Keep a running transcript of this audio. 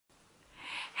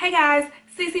Hey guys,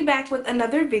 Cece back with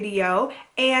another video,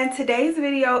 and today's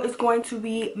video is going to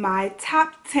be my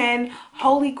top 10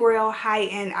 Holy Grail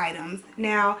high-end items.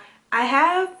 Now, I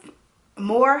have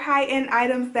more high-end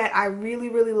items that I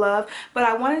really love, but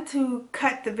I wanted to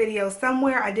cut the video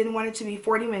somewhere. I didn't want it to be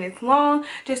 40 minutes long,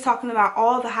 just talking about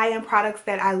all the high-end products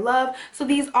that I love. So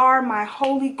these are my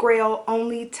Holy Grail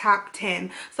only top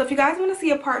 10. So if you guys want to see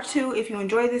a part 2, if you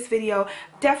enjoy this video,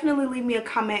 definitely leave me a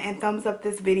comment and thumbs up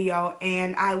this video,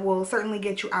 and I will certainly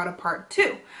get you out a part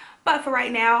 2. But for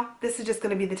right now, this is just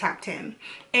going to be the top 10.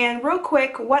 And real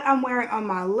quick, what I'm wearing on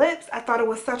my lips, I thought it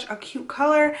was such a cute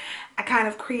color. I kind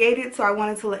of created, so I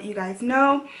wanted to let you guys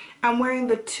know. I'm wearing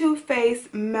the Too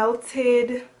Faced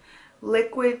Melted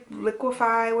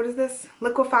Liquefied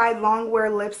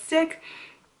Longwear Lipstick.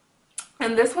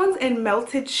 And this one's in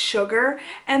Melted Sugar,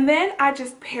 and then I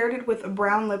just paired it with a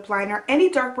brown lip liner.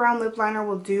 Any dark brown lip liner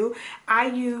will do. I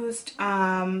used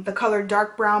the color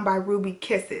Dark Brown by Ruby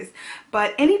Kisses,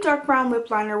 but any dark brown lip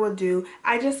liner will do.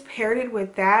 I just paired it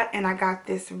with that, and I got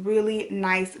this really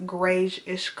nice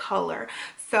grayish-ish color.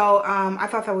 So I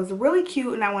thought that was really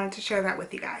cute, and I wanted to share that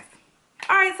with you guys.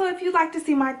 Alright, so if you'd like to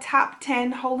see my top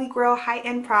 10 Holy Grail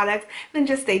high-end products, then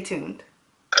just stay tuned.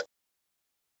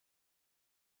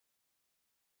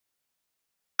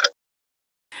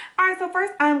 Alright, so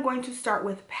first I'm going to start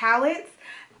with palettes.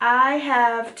 I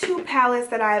have two palettes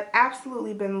that I've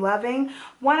absolutely been loving.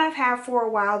 One I've had for a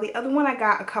while, the other one I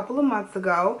got a couple of months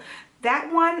ago.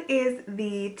 That one is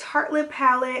the Tartelette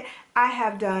palette. I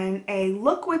have done a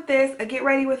look with this, a get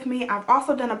ready with me. I've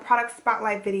also done a product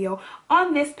spotlight video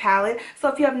on this palette. So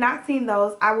if you have not seen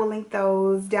those, I will link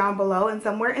those down below and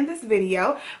somewhere in this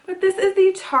video. But this is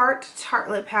the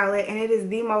Tartelette palette, and it is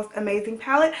the most amazing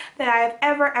palette that I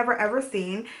have ever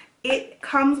seen. It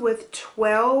comes with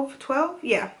 12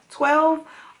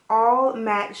 all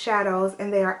matte shadows,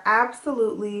 and they are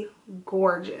absolutely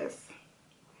gorgeous.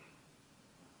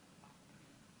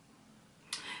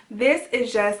 This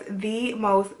is just the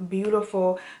most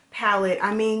beautiful palette.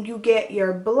 I mean, you get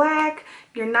your black,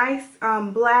 your nice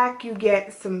black, you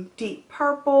get some deep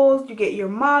purples, you get your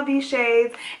mauve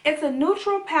shades. It's a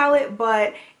neutral palette,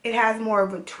 but it has more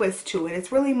of a twist to it. It's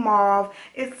really mauve.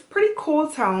 It's pretty cool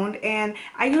toned, and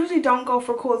I usually don't go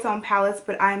for cool tone palettes,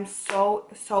 but I'm so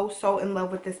in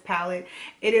love with this palette.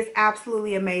 It is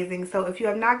absolutely amazing. So if you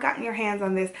have not gotten your hands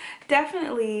on this,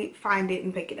 definitely find it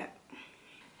and pick it up.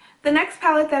 The next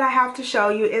palette that I have to show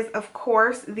you is, of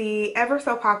course, the ever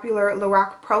so popular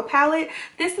Lorac Pro palette.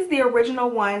 This is the original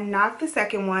one, not the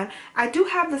second one. I do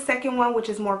have the second one, which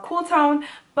is more cool tone,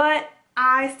 but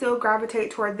I still gravitate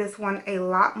toward this one a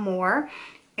lot more.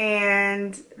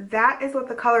 And that is what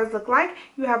the colors look like.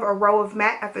 You have a row of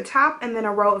matte at the top and then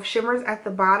a row of shimmers at the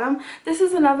bottom. This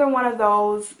is another one of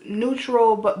those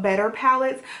neutral but better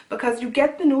palettes, because you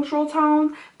get the neutral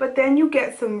tones, but then you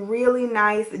get some really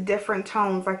nice different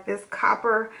tones, like this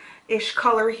copper-ish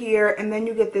color here, and then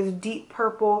you get this deep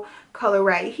purple color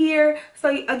right here.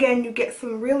 So again, you get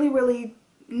some really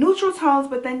neutral tones,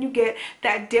 but then you get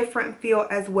that different feel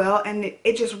as well, and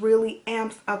it just really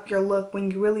amps up your look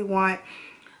when you really want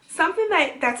something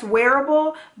that's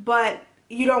wearable, but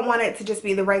you don't want it to just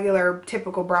be the regular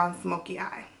typical brown smoky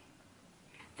eye.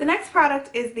 The next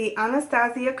product is the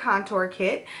Anastasia Contour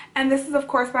Kit, and this is of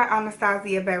course by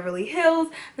Anastasia Beverly Hills.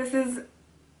 This is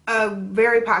a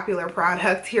very popular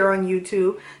product here on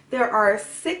YouTube. There are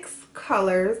 6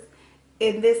 colors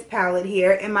in this palette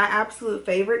here, and my absolute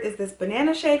favorite is this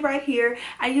banana shade right here.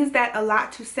 I use that a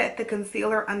lot to set the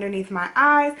concealer underneath my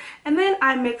eyes, and then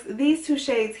I mix these 2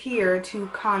 shades here to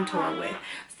contour with.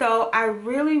 So I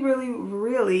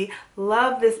really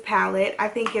love this palette. I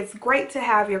think it's great to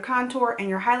have your contour and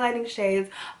your highlighting shades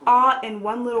all in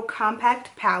one little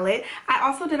compact palette. I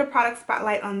also did a product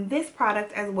spotlight on this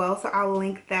product as well, so I'll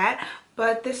link that.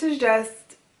 But this is just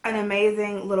an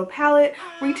amazing little palette.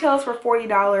 Retails for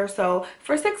 $40, so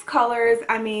for 6 colors,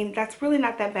 I mean, that's really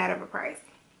not that bad of a price.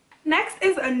 Next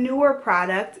is a newer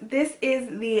product. This is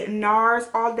the NARS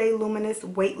All Day Luminous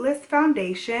Weightless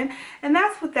Foundation, and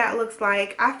that's what that looks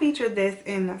like. I featured this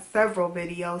in several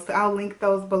videos, so I'll link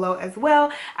those below as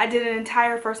well. I did an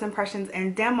entire first impressions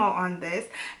and demo on this,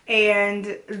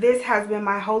 and this has been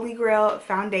my Holy Grail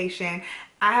foundation.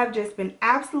 I have just been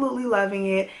absolutely loving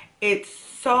it. It's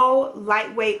so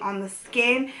lightweight on the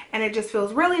skin, and it just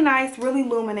feels really nice, really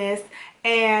luminous,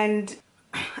 and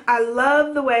I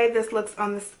love the way this looks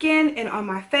on the skin and on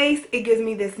my face. It gives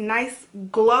me this nice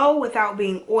glow without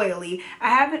being oily. I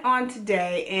have it on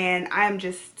today, and I'm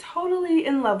just totally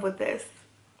in love with this.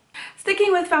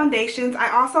 Sticking with foundations,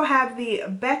 I also have the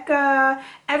Becca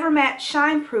Evermatte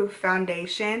Shine Proof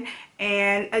Foundation,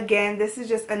 and again, this is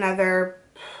just another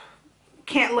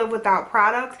can't live without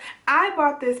products. I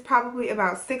bought this probably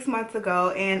about 6 months ago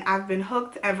and I've been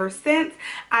hooked ever since.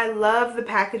 I love the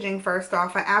packaging first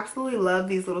off. I absolutely love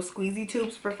these little squeezy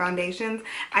tubes for foundations.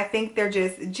 I think they're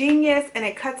just genius and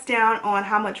it cuts down on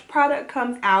how much product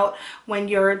comes out when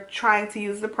you're trying to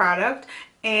use the product.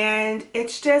 And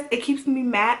it's just, it keeps me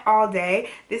matte all day.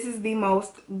 This is the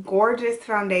most gorgeous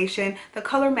foundation. The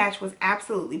color match was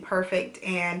absolutely perfect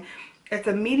and it's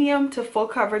a medium to full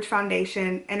coverage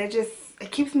foundation and it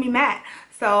keeps me matte.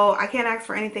 So I can't ask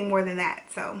for anything more than that.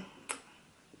 So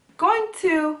going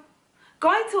to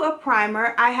a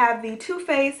primer, I have the Too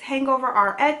Faced Hangover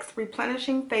RX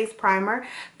Replenishing Face Primer.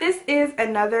 This is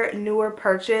another newer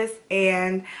purchase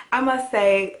and I must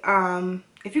say,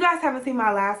 if you guys haven't seen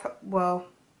my last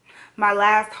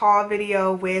haul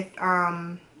video with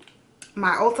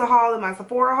my Ulta haul and my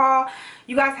Sephora haul,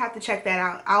 you guys have to check that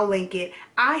out. I'll link it.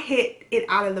 I hit it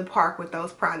out of the park with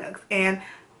those products and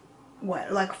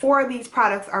like 4 of these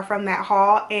products are from that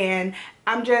haul and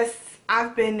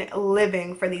I've been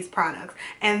living for these products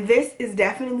and this is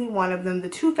definitely one of them, the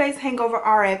Too Faced Hangover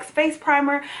RX Face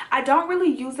Primer. I don't really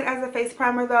use it as a face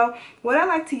primer though. What I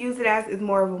like to use it as is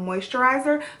more of a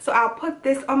moisturizer. So I'll put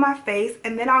this on my face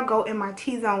and then I'll go in my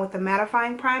T-zone with the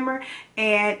mattifying primer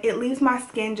and it leaves my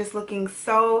skin just looking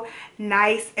so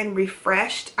nice and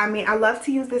refreshed. I mean, I love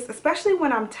to use this especially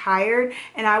when I'm tired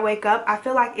and I wake up. I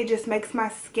feel like it just makes my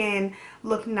skin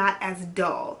look not as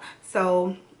dull.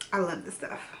 So I love this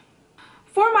stuff.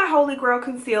 For my Holy Grail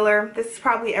concealer, this is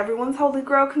probably everyone's Holy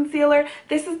Grail concealer.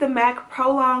 This is the MAC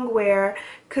Pro Long Wear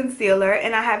concealer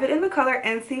and I have it in the color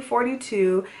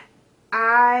NC42.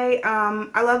 I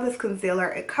love this concealer.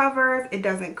 It covers, it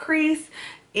doesn't crease,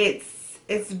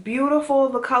 it's beautiful.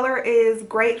 The color is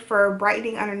great for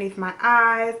brightening underneath my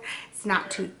eyes. It's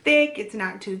not too thick, it's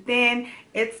not too thin.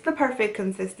 It's the perfect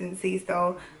consistency,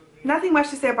 so nothing much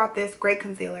to say about this. Great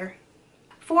concealer.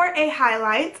 For a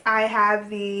highlight, I have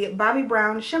the Bobbi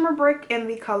Brown Shimmer Brick in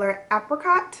the color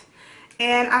Apricot.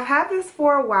 And I've had this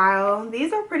for a while.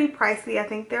 These are pretty pricey. I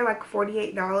think they're like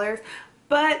 $48.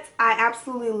 But I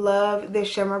absolutely love this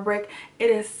shimmer brick. It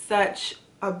is such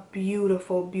a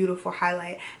beautiful, beautiful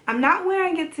highlight. I'm not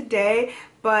wearing it today,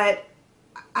 but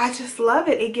I just love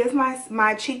it. It gives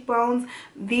my cheekbones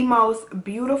the most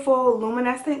beautiful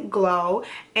luminescent glow,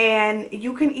 and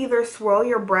you can either swirl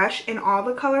your brush in all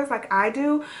the colors like I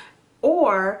do,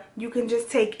 or you can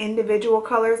just take individual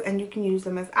colors and you can use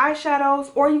them as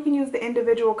eyeshadows, or you can use the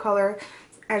individual color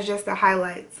as just a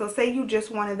highlight. So say you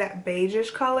just wanted that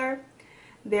beigeish color,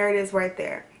 there it is right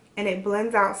there, and it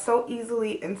blends out so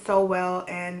easily and so well,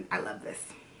 and I love this.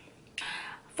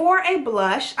 For a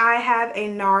blush, I have a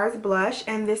NARS blush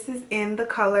and this is in the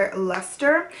color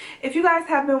Luster. If you guys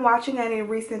have been watching any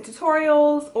recent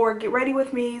tutorials or Get Ready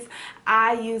With Me's,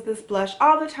 I use this blush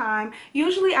all the time.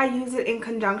 Usually I use it in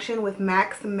conjunction with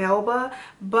MAC's Melba,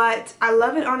 but I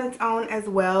love it on its own as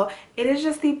well. It is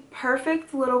just the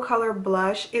perfect little color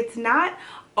blush. It's not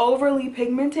overly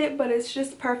pigmented, but it's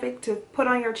just perfect to put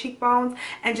on your cheekbones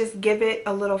and just give it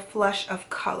a little flush of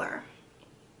color.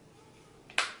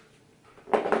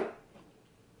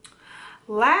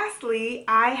 Lastly,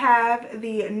 I have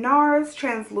the NARS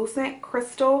Translucent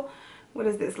Crystal, what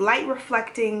is this, light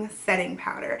reflecting setting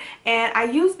powder, and I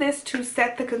use this to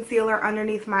set the concealer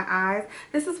underneath my eyes.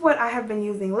 This is what I have been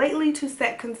using lately to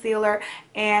set concealer,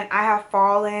 and I have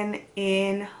fallen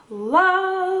in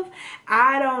love.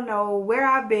 I don't know where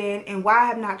I've been and why I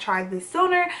have not tried this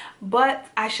sooner, but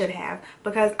I should have,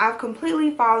 because I've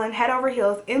completely fallen head over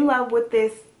heels in love with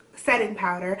this setting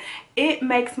powder. It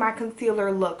makes my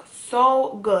concealer look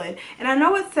so good, and I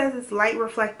know it says it's light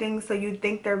reflecting, so you'd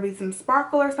think there'd be some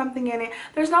sparkle or something in it.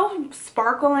 There's no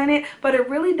sparkle in it, but it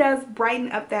really does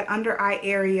brighten up that under eye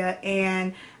area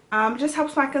and just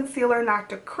helps my concealer not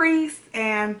to crease,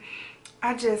 and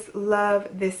I just love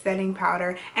this setting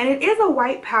powder. And it is a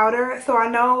white powder, so I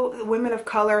know women of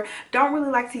color don't really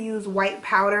like to use white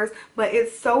powders, but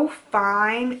it's so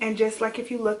fine, and just like if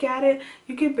you look at it,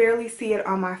 you can barely see it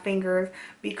on my fingers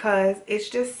because it's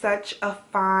just such a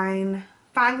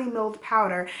finely milled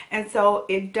powder, and so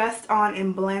it dusts on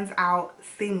and blends out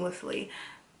seamlessly.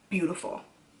 Beautiful.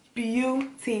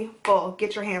 Beautiful.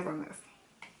 Get your hands on this.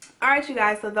 Alright you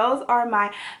guys, so those are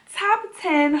my top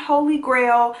 10 Holy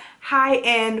Grail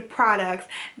high-end products.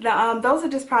 Those are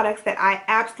just products that I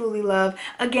absolutely love.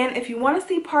 Again, if you want to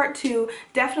see part 2,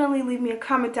 definitely leave me a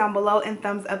comment down below and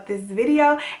thumbs up this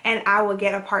video, and I will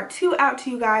get a part 2 out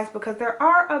to you guys, because there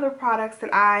are other products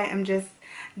that I am just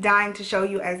dying to show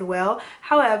you as well.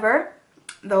 However,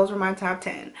 those were my top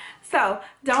 10. So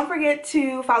don't forget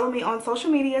to follow me on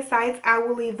social media sites. I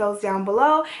will leave those down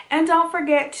below, and don't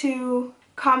forget to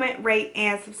comment, rate,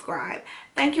 and subscribe.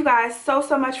 Thank you guys so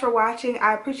much for watching.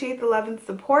 I appreciate the love and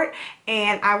support,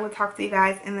 and I will talk to you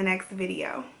guys in the next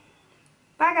video.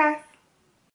 Bye guys.